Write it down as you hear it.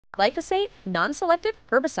Glyphosate non-selective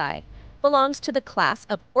herbicide belongs to the class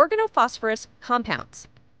of organophosphorus compounds.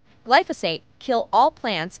 Glyphosate kills all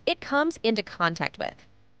plants it comes into contact with.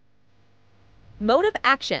 Mode of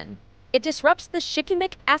action: it disrupts the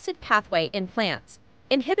shikimic acid pathway in plants,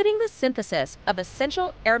 inhibiting the synthesis of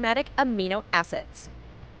essential aromatic amino acids.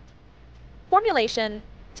 Formulation: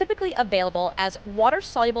 typically available as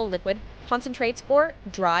water-soluble liquid concentrates or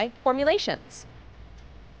dry formulations.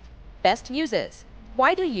 Best uses: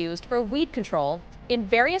 widely used for weed control in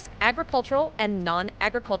various agricultural and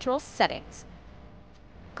non-agricultural settings.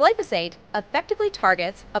 Glyphosate effectively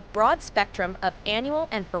targets a broad spectrum of annual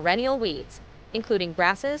and perennial weeds, including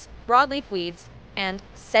grasses, broadleaf weeds, and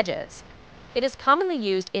sedges. It is commonly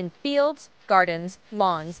used in fields, gardens,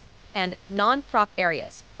 lawns, and non-crop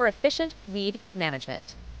areas for efficient weed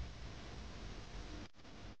management.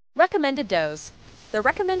 Recommended dose: the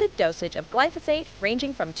recommended dosage of glyphosate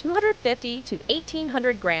ranging from 250 to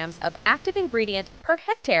 1800 grams of active ingredient per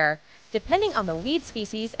hectare, depending on the weed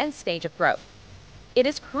species and stage of growth. It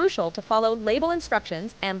is crucial to follow label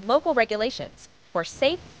instructions and local regulations for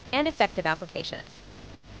safe and effective application.